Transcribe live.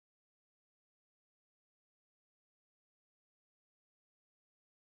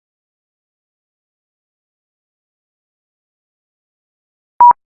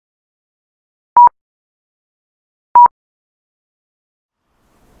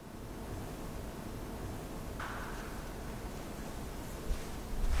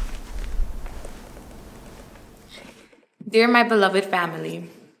Dear my beloved family,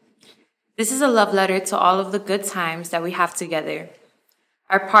 this is a love letter to all of the good times that we have together.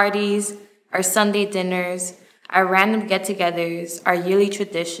 Our parties, our Sunday dinners, our random get-togethers, our yearly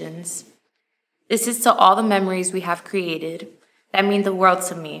traditions. This is to all the memories we have created that mean the world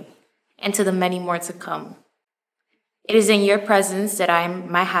to me and to the many more to come. It is in your presence that I am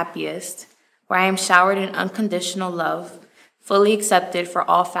my happiest, where I am showered in unconditional love, fully accepted for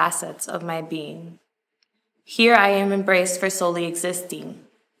all facets of my being. Here I am embraced for solely existing,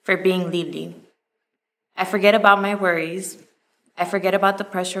 for being Lili. I forget about my worries. I forget about the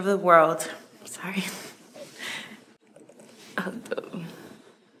pressure of the world. Sorry.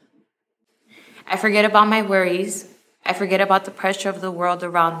 I forget about my worries. I forget about the pressure of the world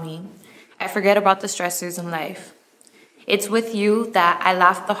around me. I forget about the stressors in life. It's with you that I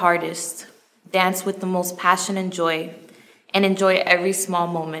laugh the hardest, dance with the most passion and joy, and enjoy every small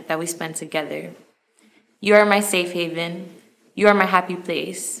moment that we spend together. You are my safe haven. You are my happy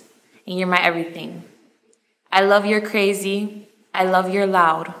place. And you're my everything. I love your crazy. I love your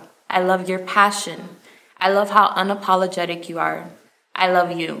loud. I love your passion. I love how unapologetic you are. I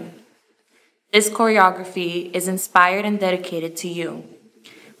love you. This choreography is inspired and dedicated to you.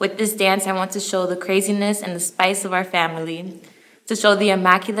 With this dance, I want to show the craziness and the spice of our family, to show the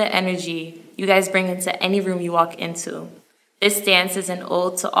immaculate energy you guys bring into any room you walk into. This dance is an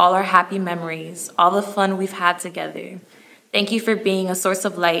ode to all our happy memories, all the fun we've had together. Thank you for being a source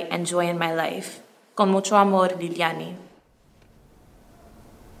of light and joy in my life. Con mucho amor, Liliannie.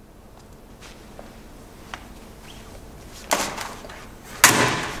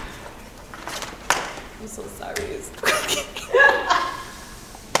 I'm so sorry.